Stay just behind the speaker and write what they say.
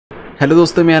Hello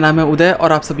दोस्तों, मेरा नाम है उदय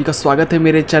और आप सभी का स्वागत है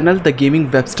मेरे चैनल द गेमिंग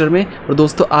वेबस्टर में। और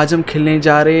दोस्तों आज हम खेलने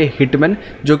जा रहे हैं हिटमैन,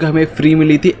 जो कि हमें फ्री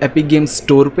मिली थी एपिक गेम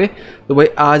स्टोर पे। तो भाई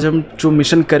आज हम जो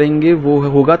मिशन करेंगे वो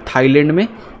होगा थाईलैंड में,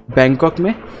 बैंकॉक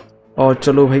में। और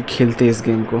चलो भाई खेलते हैं इस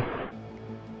गेम को।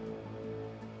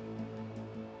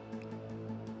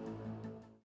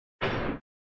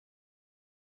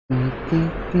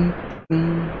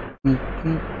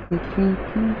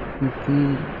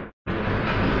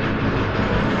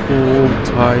 ओ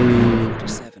भाई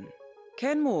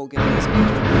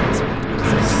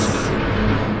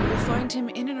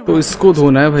तो इसको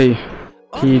धोना है भाई,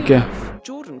 ठीक है।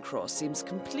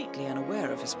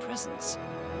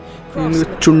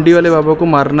 चुंडी वाले बाबा को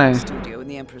मारना है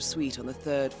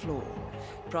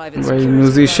भाई।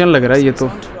 म्यूजिशियन लग रहा है ये तो।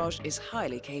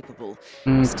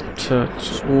 अच्छा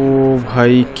अच्छा, ओ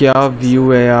भाई क्या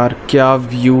व्यू है यार, क्या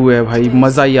व्यू है भाई,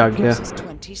 मज़ा ही आ गया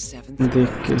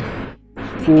देख के।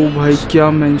 ओ भाई क्या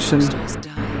मेंशन,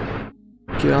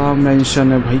 क्या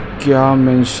मेंशन है भाई, क्या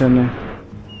मेंशन है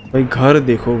भाई। घर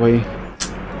देखो भाई,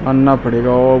 मानना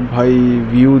पड़ेगा। ओ भाई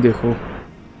व्यू देखो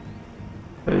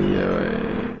सही है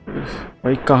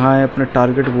भाई। कहाँ है अपना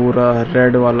टारगेट? वो रहा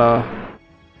रेड वाला।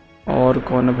 और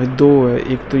कौन है भाई? दो है,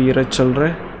 एक तो ये रहा चल रहा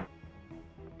है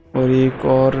और एक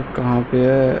और कहाँ पे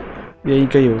है? यही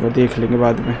का ही होगा, देख लेंगे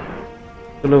बाद में।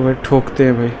 चलो भाई ठोकते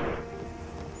हैं भाई।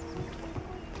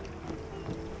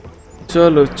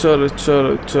 चलो चलो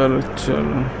चलो चलो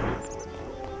चलो।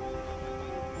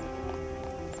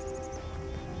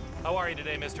 How are you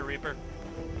today, Mr. Reaper?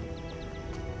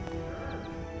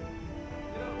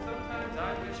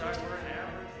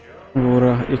 वो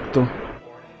रहा एक तो,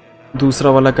 दूसरा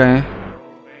वाला कहाँ है?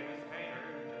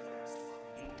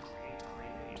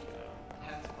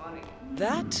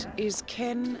 That is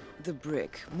Ken the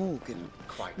Brick Morgan,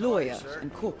 lawyer and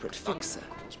corporate fixer.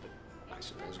 I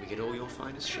suppose we get all your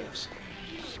finest chefs.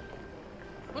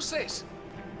 What's this?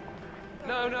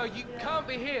 No, you can't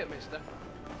be here, mister.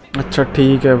 अच्छा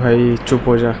ठीक है भाई, चुप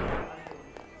हो जा।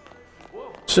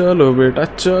 चलो बेटा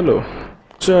चलो,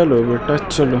 चलो बेटा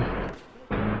चलो।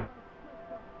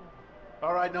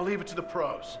 All right, now leave it to the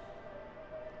pros.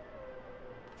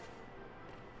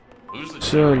 Who's the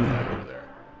चल over there?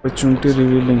 Opportunity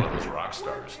revealing. Those rock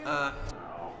stars.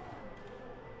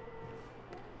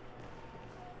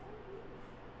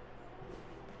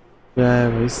 क्या है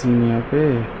भाई सीन यहाँ पे?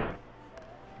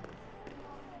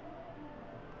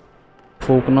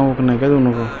 फोकना वोकना क्या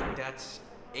दोनों को?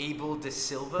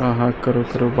 हाँ हाँ करो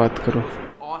करो, बात करो।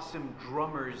 Awesome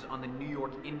drummers on the New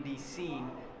York indie scene.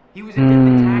 He was in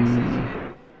Taxes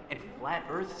and Flat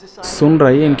Earth Society. सुन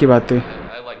रही है इनकी बातें। I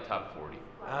like top 40.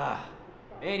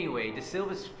 Anyway, De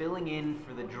Silva's filling in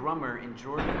for the drummer in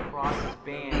Jordan Cross's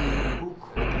band who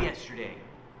quit yesterday.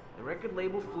 The record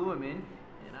label flew him in,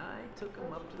 and I took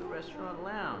him up to the restaurant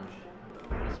lounge.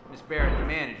 Miss Barrett, the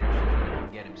manager, should come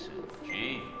get him soon.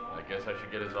 Gee, I guess I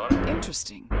should get his autograph.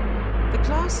 Interesting. The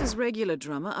class's regular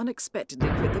drummer unexpectedly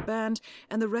quit the band,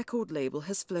 and the record label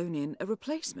has flown in a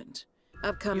replacement.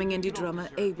 Upcoming indie drummer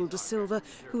Abel De Silva,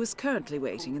 who is currently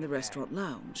waiting in the restaurant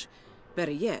lounge.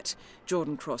 Better yet,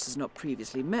 Jordan Cross has not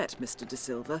previously met Mr. De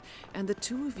Silva, and the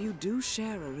two of you do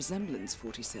share a resemblance,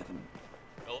 47.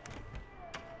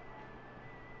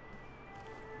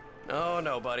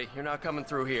 No, buddy, you're not coming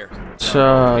through here. अच्छा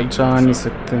जा नहीं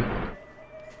सकते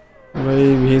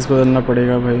भाई, भेस बदलना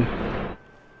पड़ेगा भाई।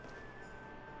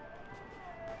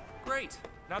 Great.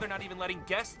 Now they're not even letting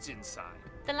guests inside.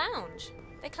 The lounge.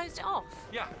 They closed it off.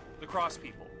 Yeah, the cross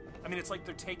people. I mean, it's like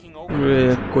they're taking over.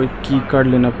 वे कोई की कार्ड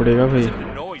लेना पड़ेगा भाई।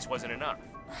 The noise wasn't enough.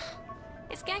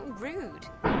 It's getting rude.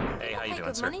 Hey, how you Pay doing,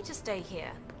 good sir? money to stay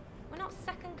here. We're not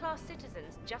second-class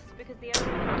citizens just because the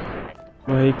owner.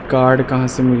 भाई card कहाँ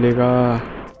से मिलेगा?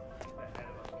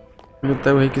 लगता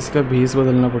है भाई किसी का भेस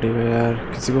बदलना पड़ेगा यार,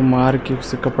 किसी को मार के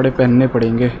उससे कपड़े पहनने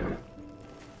पड़ेंगे।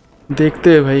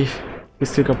 देखते हैं भाई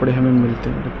किसके कपड़े हमें मिलते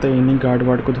हैं। लगता है इन्हीं गार्ड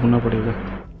वार्ड को धोना पड़ेगा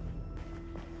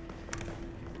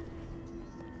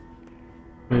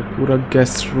भाई। पूरा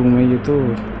गेस्ट रूम है ये तो,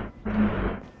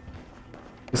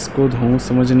 इसको धोऊं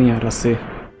समझ नहीं आ रहा से।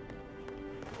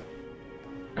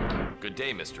 Good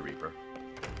day, Mr. Reaper.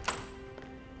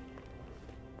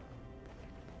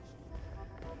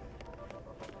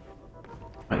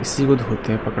 इसी को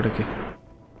धोते हैं पकड़ के।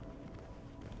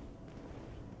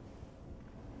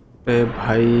 अरे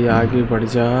भाई आगे बढ़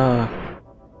जा,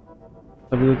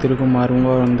 तभी तो तेरे को मारूंगा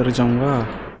और अंदर जाऊंगा।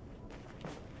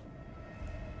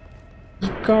 की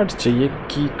कार्ड चाहिए,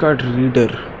 की card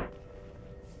reader.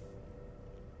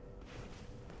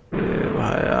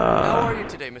 How are you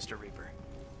today, Mr. Reaper?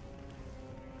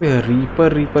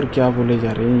 Reaper reaper क्या बोले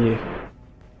जा रहे हैं ये?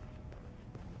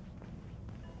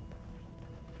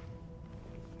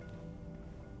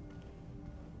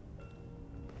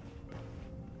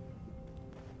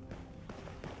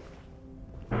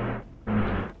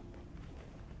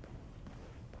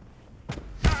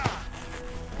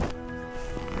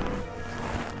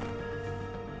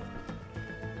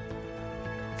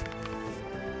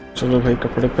 चलो भाई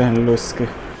कपड़े पहन लो इसके।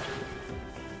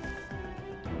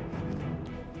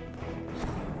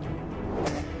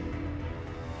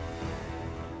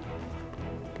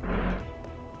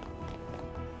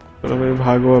 चलो भाई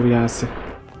भागो अब यहाँ से।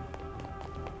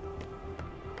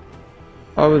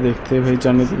 अब देखते हैं भाई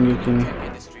जाने देंगे कि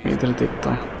नहीं। इधर देखता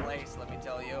हूँ,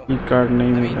 ई कार्ड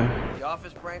नहीं मिला है,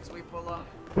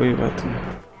 कोई बात नहीं।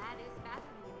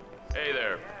 Hey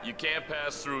there, you can't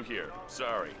pass through here.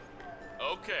 Sorry.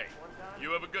 Okay.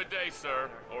 You have a good day, sir,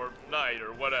 or night,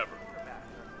 or whatever.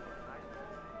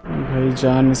 भाई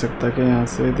जा नहीं सकता क्या यहाँ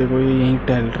से? देखो ये यहीं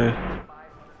टहल रहा है,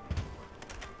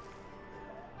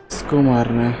 इसको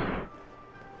मारना है।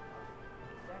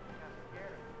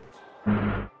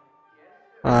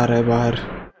 आ रहा है बाहर,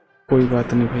 कोई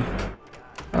बात नहीं भाई,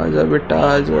 आजा बेटा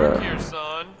आजा।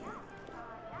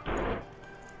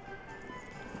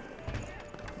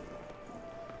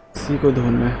 इसी को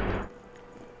धोना है।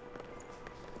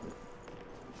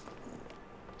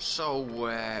 So,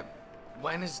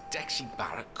 when is Dexy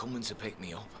Barrett coming to pick me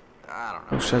up? I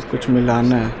don't know. शायद कुछ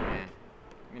मिलाना है।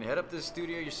 You can head up to the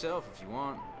studio yourself if you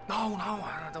want. No, I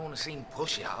don't want to seem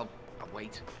pushy. I'll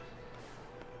wait.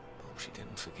 Hope she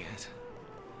didn't forget.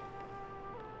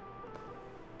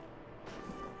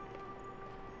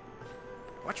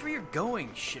 Watch where you're going,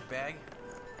 shitbag.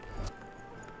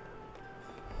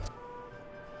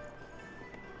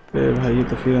 भाई ये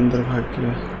तो फिर अंदर भाग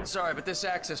गया। Sorry, but this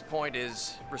access point is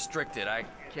restricted. I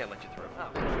can't let you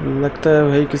through. लगता है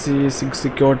भाई किसी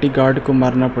सिक्योरिटी गार्ड को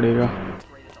मारना पड़ेगा।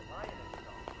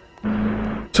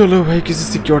 चलो भाई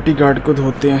किसी सिक्योरिटी गार्ड को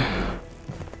धोते हैं।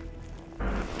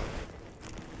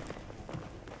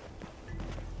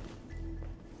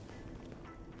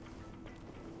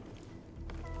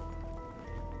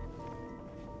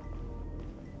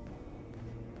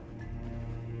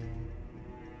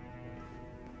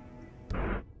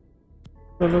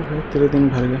 चलो भाई तेरे दिन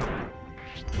भर गए।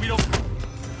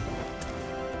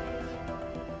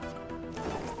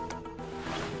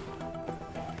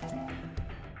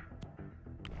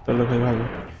 चलो भाई भागो।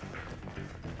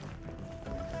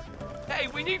 Hey,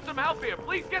 we need some help here.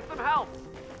 Please get some help.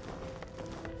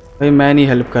 भाई मैं नहीं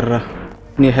हेल्प कर रहा,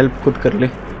 अपनी हेल्प खुद कर ले।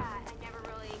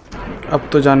 अब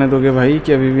तो जाने दोगे भाई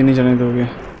कि अभी भी नहीं जाने दोगे?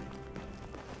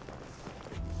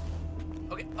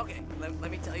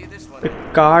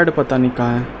 कार्ड पता नहीं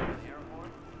कहाँ है।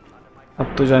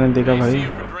 अब तो जाने देगा भाई।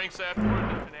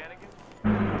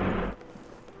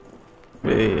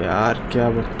 बे यार क्या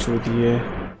बकचोदी है।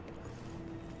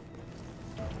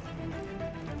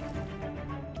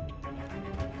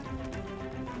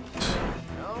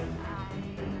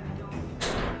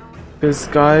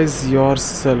 Disguise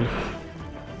yourself.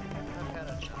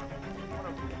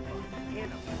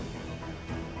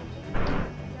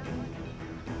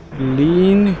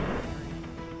 Lean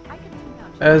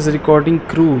as recording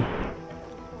crew.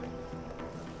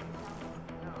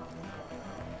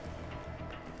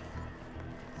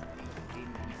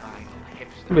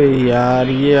 बे यार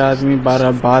ये आदमी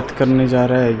बारह बात करने जा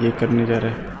रहा है, ये करने जा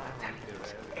रहा है।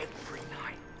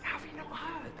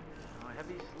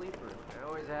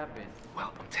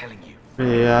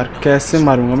 बे यार कैसे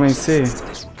मारूंगा मैं इसे,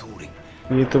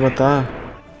 ये तो बता।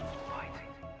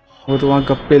 वो तो वहाँ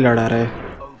गप्पे लड़ा रहा है।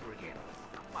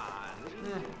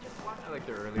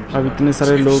 अब इतने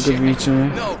सारे लोगों के बीच में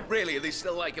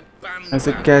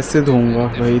ऐसे कैसे धोऊंगा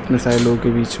भाई, इतने सारे लोगों के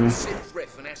बीच में?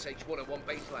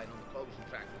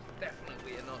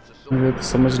 मुझे तो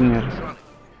समझ नहीं आ रहा।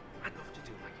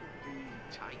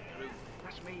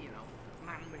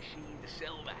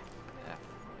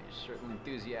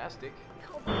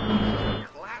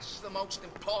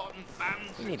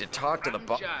 You need to talk to the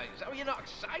boss. How are you not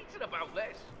excited about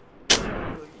this?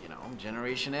 You know, I'm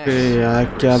Generation X. यार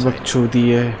क्या बकचोदी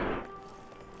है।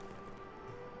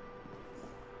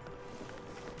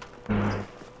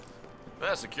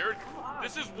 That's secured.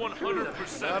 This is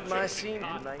 100%. Not my scene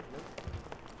tonight.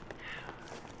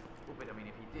 But I mean,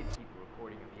 if he did keep a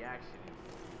recording of the accident.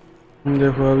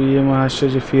 देखो अब ये महाशय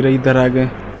जो फिर इधर आ गए।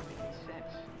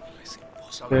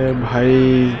 भाई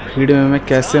भीड़ में मैं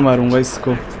कैसे मारूंगा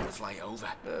इसको,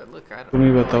 तुम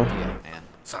ही बताओ।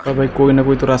 अब भाई कोई ना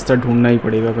कोई तो रास्ता ढूंढना ही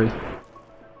पड़ेगा भाई।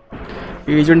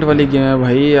 एजेंट वाली गेम है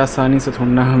भाई, आसानी से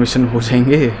थोड़ा ना मिशन हो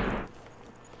जाएंगे।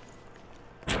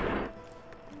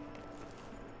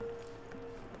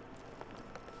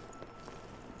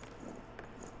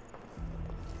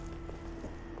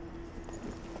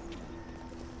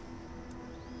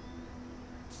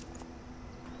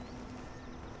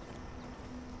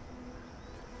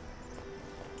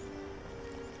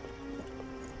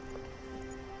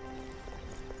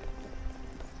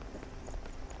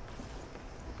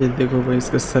 ये देखो भाई,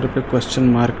 इसके सर पे क्वेश्चन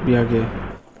मार्क भी आ गया।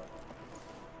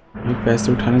 ये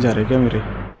पैसे उठाने जा रहे क्या मेरे?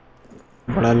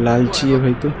 बड़ा लालची है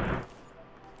भाई तू,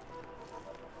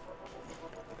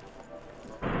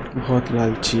 बहुत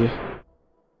लालची है।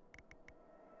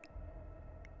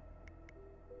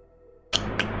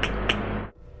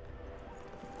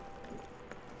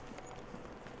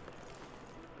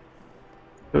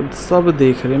 तो सब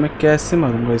देख रहे, मैं कैसे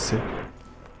मारूंगा इसे?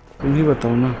 तुम ही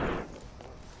बताओ ना।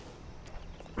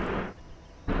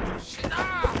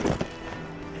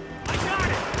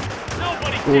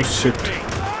 ओह शिट,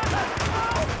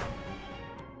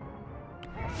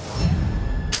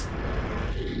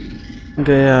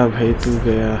 गया भाई तू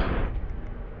गया।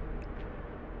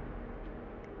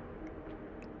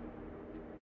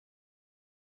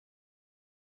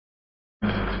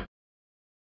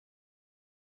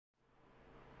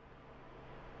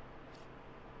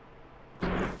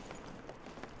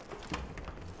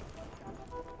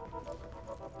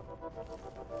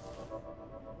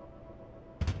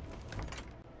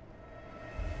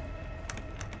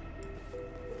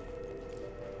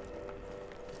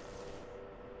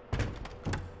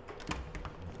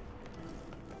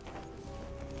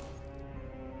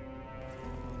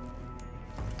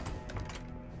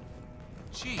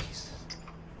 Jeez.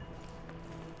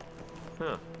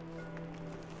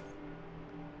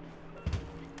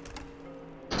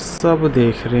 सब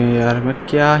देख रहे हैं यार, मैं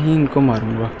क्या ही इनको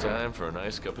मारूंगा। Time for a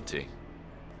nice cup of tea.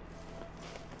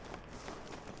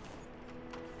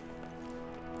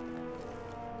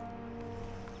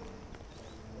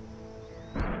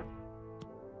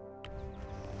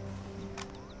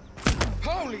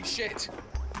 Holy shit!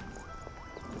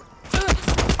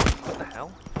 What the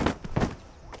hell?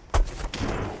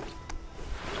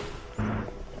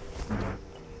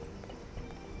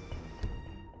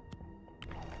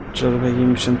 चलो भाई, ये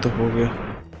मिशन तो हो गया।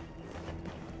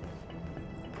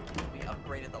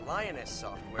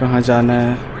 कहाँ जाना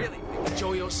है?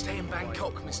 Enjoy your stay in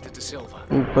Bangkok, Mr. De Silva.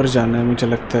 ऊपर जाना है मुझे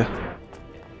लगता है।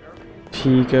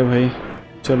 ठीक है भाई,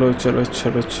 चलो चलो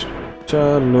चलो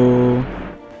चलो।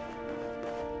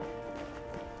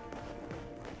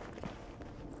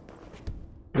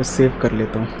 मैं सेव कर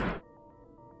लेता हूँ।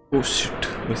 ओह शिट,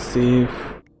 मैं सेव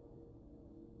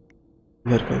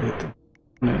इधर कर देता हूँ।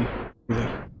 नहीं, इधर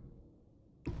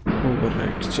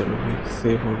ओवरराइट। चलो भाई,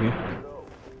 सेव हो गया।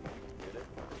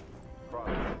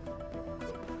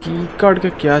 की कार्ड का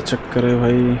क्या चक्कर है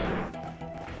भाई?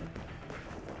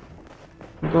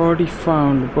 Body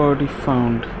found, body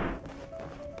found.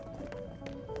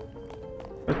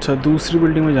 अच्छा, दूसरी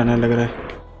बिल्डिंग में जाना है लग रहा है।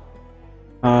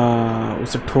 हाँ,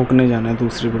 उसे ठोकने जाना है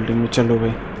दूसरी बिल्डिंग में। चलो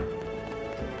भाई,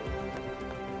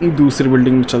 दूसरी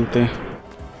बिल्डिंग में चलते हैं।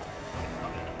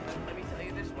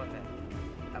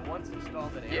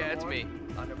 Yeah, it's me.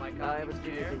 I haven't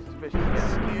seen anything suspicious yet.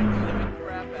 Scared the living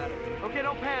crap out of me. Okay,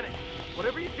 don't panic.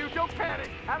 Whatever you do, don't panic.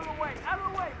 Out of the way, out of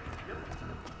the way.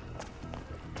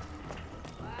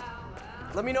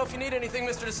 Let me know if you need anything,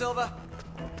 Mr. De Silva.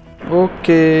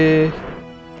 Okay.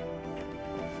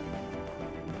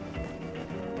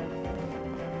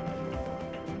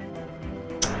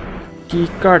 की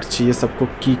card चाहिए सबको।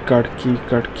 की card, की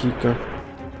card, की card.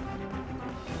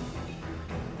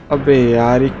 अबे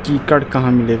यार, ये की कार्ड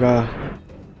कहाँ मिलेगा?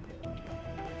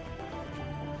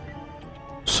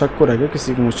 शक हो रहा है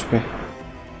किसी को मुझ पे?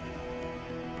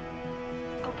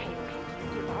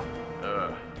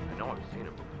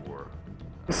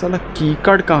 साला की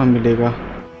कार्ड कहाँ मिलेगा?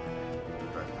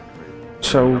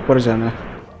 अच्छा, ऊपर जाना है।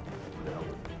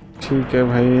 ठीक है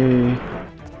भाई।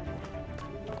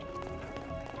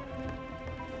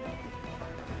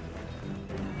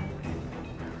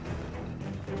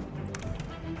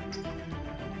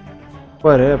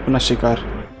 ऊपर है अपना शिकार,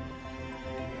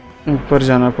 ऊपर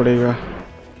जाना पड़ेगा।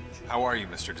 How are you,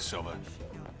 Mr. De Silva?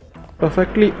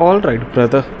 Perfectly all right,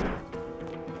 brother.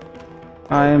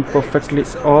 I am perfectly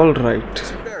all right.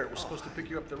 We're supposed to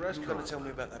pick you up the restaurant. You gotta tell me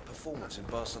about that performance in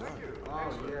Barcelona. Oh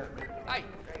yeah. Hey,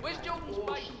 where's Jordan's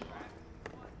bait?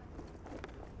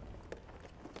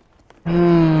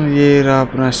 ये रहा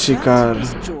अपना शिकार।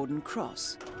 That is Jordan Cross,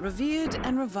 revered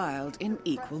and reviled in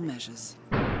equal measures.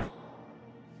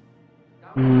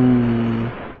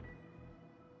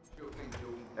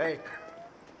 Hey,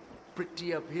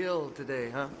 pretty uphill today,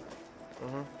 huh?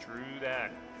 True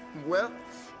that. Well,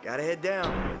 gotta head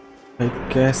down. भाई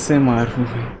कैसे मारूं?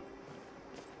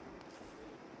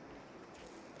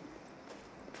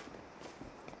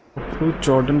 Approach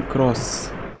Jordan cross.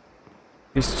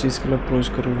 इस चीज के लिए अप्रोच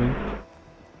करूं भाई?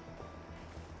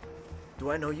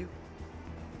 Do I know you?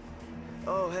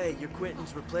 Oh, hey, you're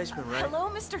Quentin's replacement, right? Hello,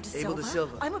 Mr. De Silva. Abel De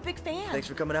Silva. I'm a big fan. Thanks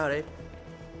for coming out, Abe.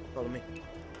 Follow me.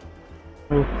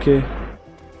 Okay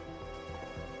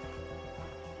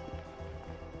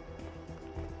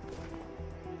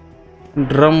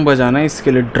drum बजाना है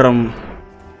इसके लिए। Drum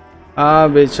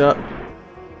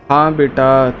हाँ बेटा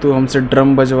तू हमसे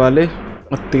drum बजवा ले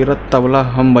और तेरा तबला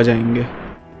हम बजाएंगे।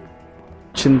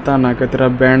 चिंता ना कर, तेरा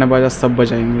बैंड बाजा सब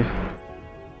बजाएंगे।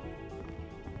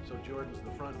 So Jordan's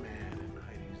the front man and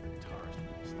Heidi's the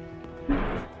guitarist.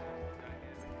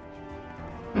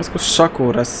 इसको शक हो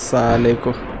रहा है साले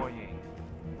को।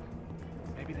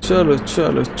 चलो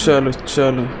चलो चलो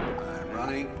चलो।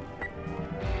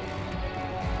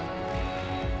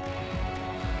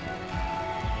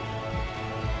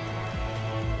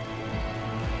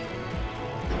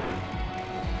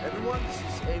 Everyone, this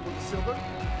is Abel Silva.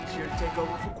 He's here to take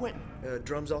over for Quentin.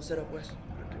 Drums all set up, Wes?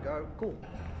 Good to go. Cool.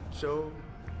 So,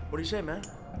 what do you say, man?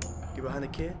 Get behind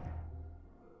the kid?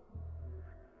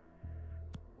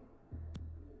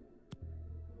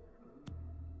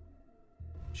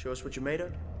 Show us what you made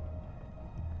of?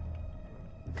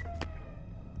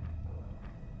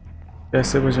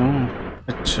 कैसे बजाऊं?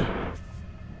 अच्छा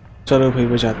चलो भाई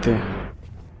बजाते हैं।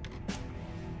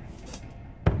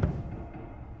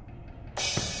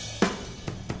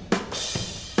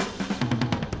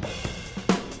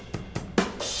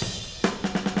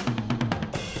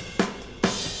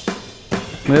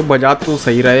 मैं बजा तो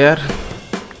सही रहा यार,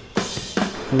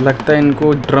 लगता है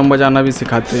इनको ड्रम बजाना भी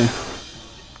सिखाते हैं।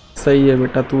 सही है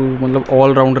बेटा, तू मतलब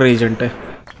ऑल राउंडर एजेंट है,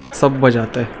 सब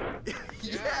बजाता है।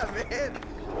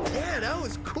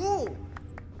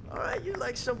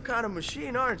 Like some kind of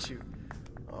machine, aren't you?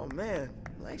 Oh man,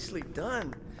 nicely done.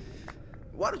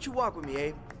 Why don't you walk with me,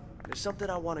 Abe? There's something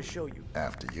I want to show you.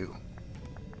 After you.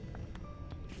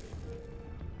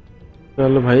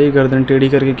 चलो भाई, गर्दन टेढ़ी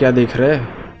करके क्या देख रहा है?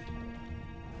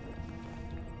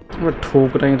 मैं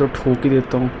ठोक रही तो ठोक ही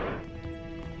देता हूँ।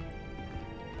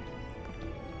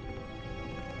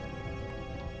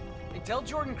 Hey, tell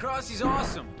Jordan Cross he's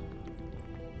awesome.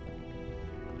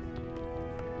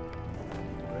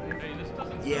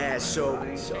 Yeah, so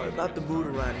sorry about the mood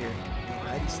around here.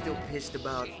 Heidi's still pissed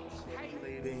about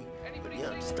leaving.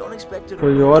 Yeah, just don't expect it.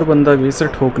 कोई और बंदा भी इसे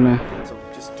ठोकना है। So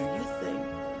just do your thing.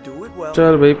 Do it well.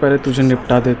 चल भाई, पहले तुझे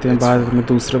निपटा देते हैं, बाद में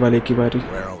दूसरे वाले की बारी।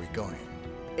 Where are we going?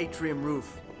 Atrium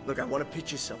roof. Look, I want to pitch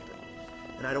you something,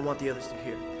 and I don't want the others to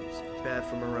hear. It's bad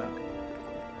from around.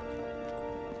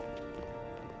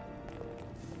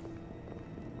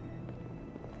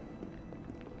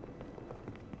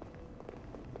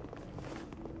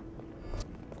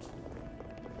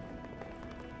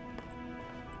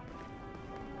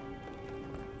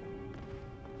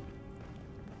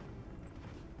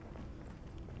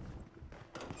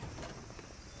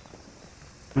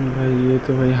 भाई ये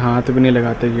तो भाई हाथ भी नहीं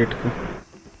लगाते गेट को।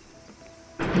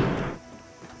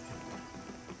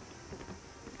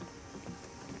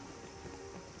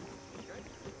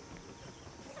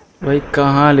 भाई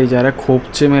कहाँ ले जा रहा है?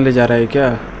 खोपचे में ले जा रहा है क्या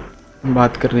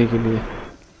बात करने के लिए?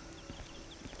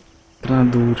 इतना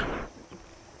दूर।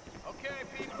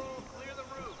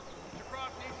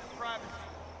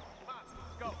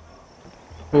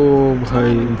 ओ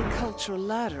भाई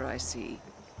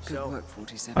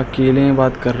अकेले में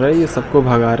बात कर रहा है, ये सबको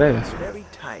भगा रहा है।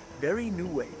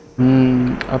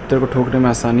 अब तेरे को ठोकने में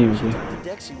आसानी होगी।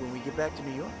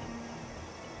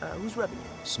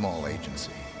 Small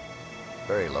agency,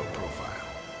 very low profile.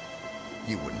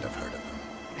 You wouldn't have heard of them.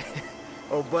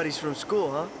 Oh, buddies from school,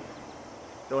 huh?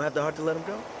 Don't have the heart to let them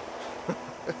go?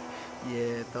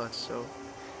 Yeah, thought so.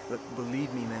 Look,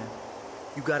 believe me, man.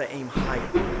 You gotta aim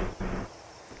higher.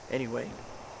 Anyway,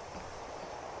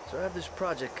 so I have this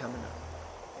project coming up.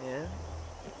 Yeah?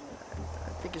 I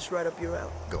think it's right up your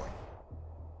alley. Going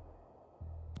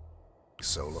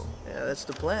solo? Yeah, that's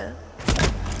the plan.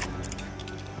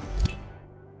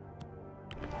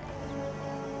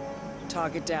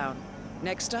 Target down.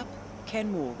 Next up,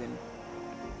 Ken Morgan.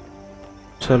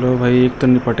 चलो भाई, एक तो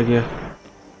निपट गया,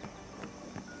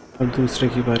 अब दूसरे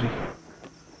की बारी।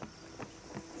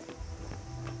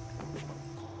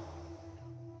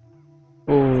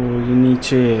 ओ ये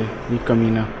नीचे है, ये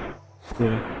कमीना।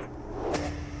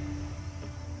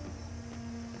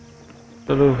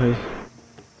 चलो भाई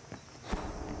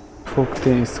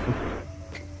ठोकते हैं इसको।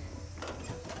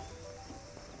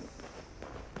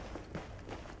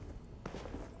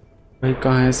 भाई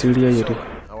कहाँ है सीढ़ियाँ? ये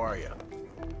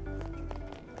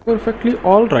perfectly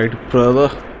all right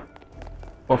brother,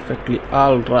 perfectly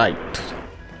all right.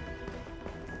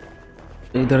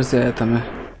 इधर से आया था मैं।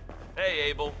 Hey,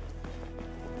 Abel.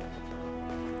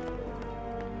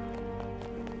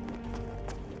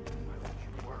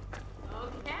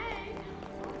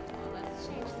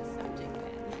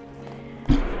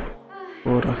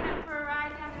 हो रहा।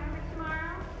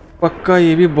 पक्का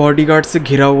ये भी बॉडीगार्ड से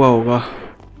घिरा हुआ होगा।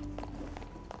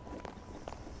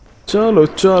 चलो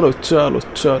चलो चलो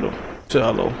चलो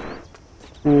चलो।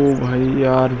 ओ भाई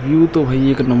यार व्यू तो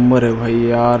भाई एक नंबर है भाई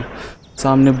यार।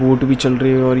 सामने बोट भी चल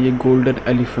रही है और ये गोल्डन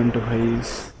एलिफेंट भाई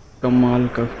कमाल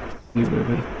का व्यू है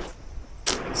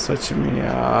भाई। सच में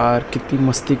यार कितनी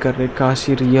मस्ती कर रहे, काश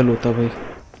ये रियल होता भाई।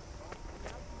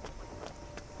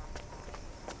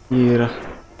 ये रहा,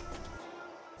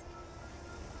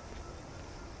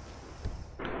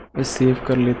 मैं सेव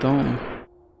कर लेता हूँ।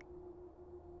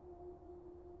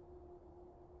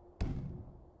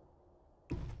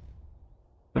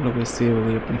 चलो भाई सेव हो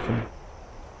गई अपनी film.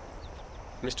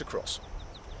 Mr. Cross,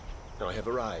 I have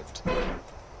arrived.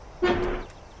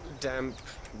 Damp,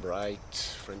 bright,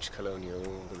 French colonial,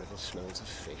 the river smells of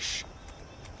fish.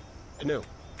 No,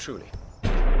 truly.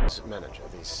 As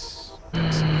manager, this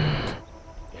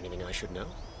anything I should know?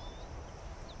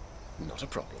 Not a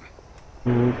problem.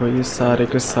 ओ भाई ये सारे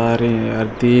के सारे हैं यार,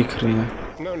 देख रहे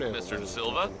हैं। No, no, Mr. De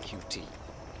Silva? QT.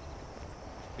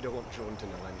 You don't want John to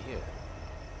know I'm here.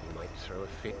 You might throw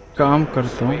a fit. काम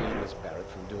करता हूँ। Miss Barrett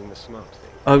from doing the smart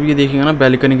thing. अब ये देखेंगे ना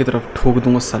बैल्कनी की तरफ, ठोक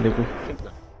दूंगा साले को।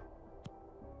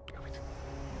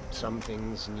 Some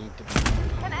things need to be.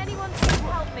 Can anyone please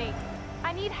help me?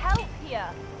 I need help here.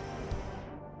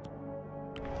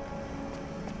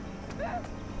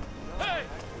 Hey!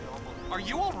 Are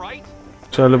you all right?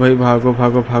 चल भाई भागो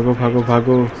भागो भागो भागो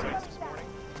भागो।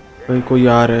 भाई कोई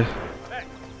आ रहा है,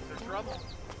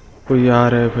 कोई आ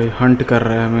रहा है भाई, हंट कर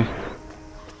रहा है हमें।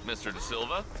 Mr. De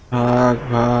Silva? भाग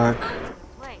भाग।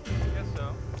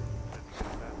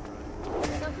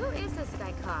 So who is this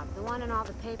guy cop? The one in all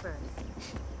the papers?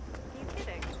 He's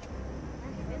kidding.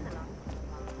 He's in the law.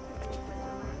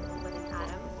 With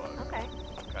Adam. Okay.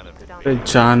 अरे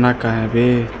जाना कहाँ है बे?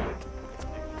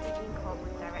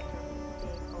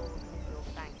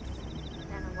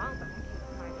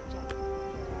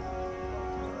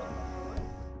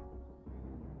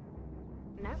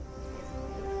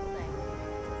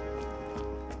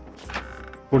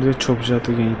 थोड़ी देर छुप जा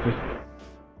तू यहीं पे,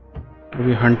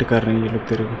 अभी हंट कर रहे हैं ये लोग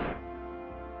तेरे को।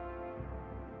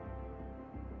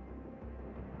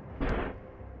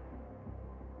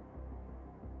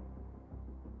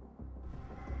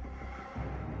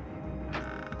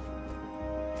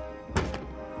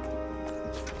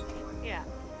 Yeah,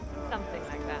 something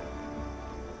like that.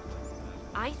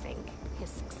 I think his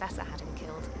successor had him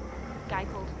killed. A guy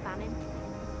called Fannin.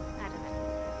 I don't know.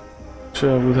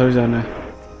 अच्छा उधर जाना है।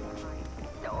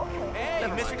 Hey,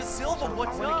 Mr. De Silva,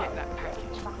 what's up?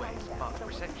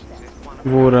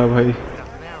 वो रहा भाई,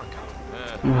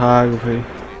 भाग भाई।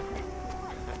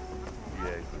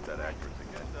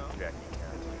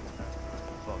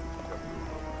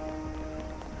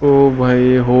 ओ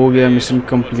भाई हो गया मिशन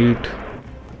कंप्लीट।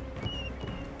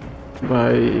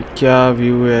 भाई क्या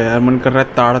व्यू है यार, मन कर रहा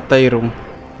है ताड़ता ही रहूं,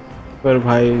 पर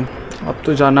भाई अब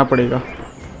तो जाना पड़ेगा।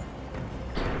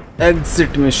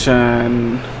 एग्जिट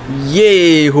मिशन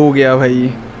ये हो गया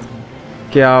भाई।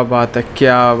 क्या बात है,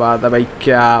 क्या बात है भाई,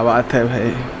 क्या बात है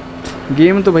भाई।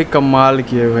 गेम तो भाई कमाल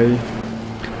की है भाई,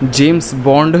 जेम्स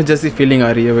बॉन्ड जैसी फीलिंग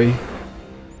आ रही है भाई।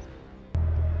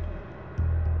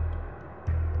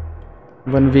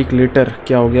 1 वीक लेटर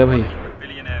क्या हो गया भाई?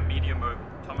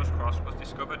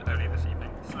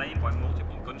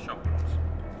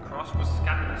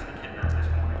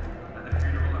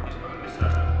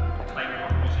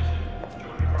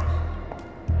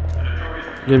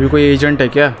 ये भी कोई एजेंट है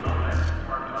क्या?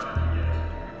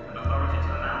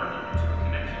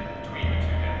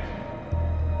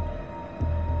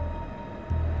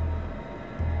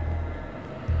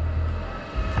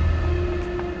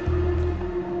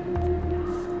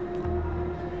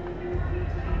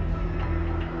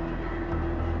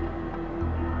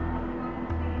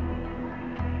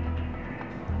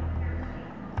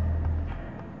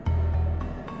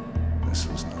 This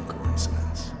was no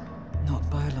coincidence. Not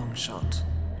by a long shot.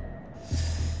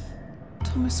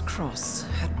 Thomas Cross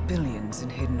had billions in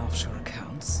hidden offshore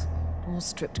accounts, all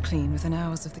stripped clean within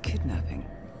hours of the kidnapping.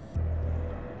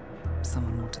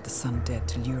 Someone wanted the son dead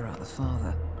to lure out the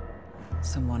father.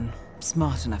 Someone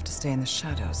smart enough to stay in the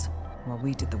shadows while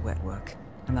we did the wet work,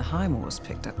 and the Highmores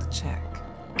picked up the check.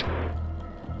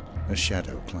 A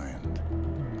shadow client.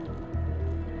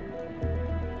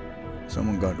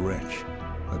 Someone got rich.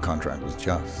 The contract was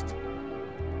just.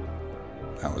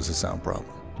 That was a sound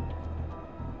problem.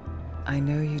 I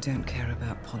know you don't care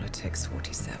about politics,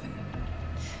 47.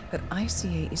 But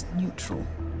ICA is neutral,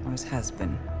 always has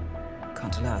been.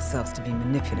 Can't allow ourselves to be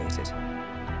manipulated.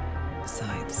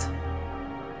 Besides...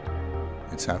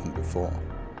 It's happened before.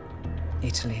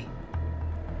 Italy,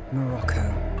 Morocco,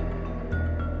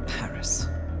 Paris.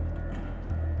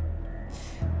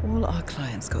 All our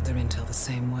clients got their intel the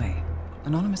same way.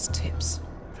 Anonymous tips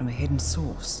from a hidden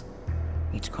source.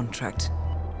 Each contract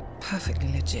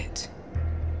perfectly legit,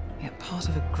 yet part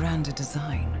of a grander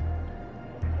design.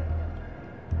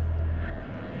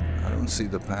 I don't see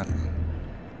the pattern.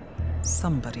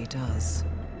 Somebody does.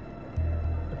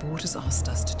 The board has asked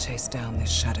us to chase down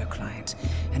this shadow client,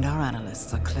 and our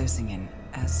analysts are closing in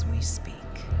as we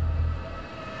speak.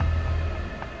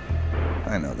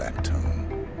 I know that tone.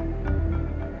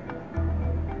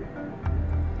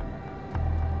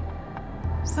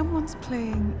 Someone's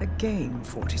playing a game,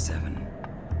 47.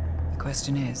 The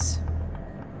question is,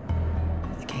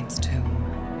 against whom?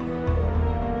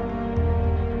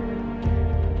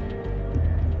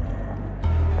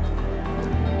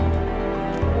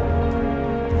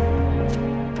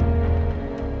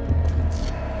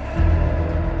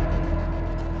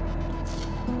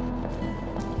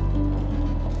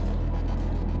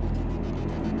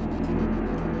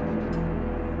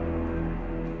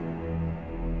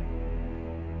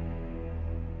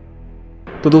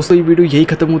 तो दोस्तों ये video यही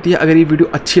खत्म होती है। अगर ये video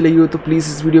अच्छी लगी हो तो प्लीज़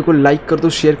इस वीडियो को लाइक कर दो,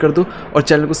 शेयर कर दो और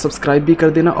चैनल को सब्सक्राइब भी कर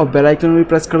देना और बेल आइकन भी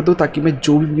प्रेस कर दो ताकि मैं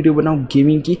जो भी वीडियो बनाऊँ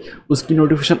गेमिंग की उसकी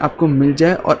नोटिफिकेशन आपको मिल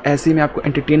जाए और ऐसे ही मैं आपको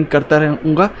एंटरटेन करता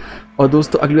रहूँगा। और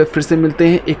दोस्तों अगली बार फिर से मिलते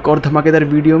हैं एक और धमाकेदार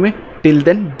वीडियो में। Till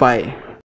then bye.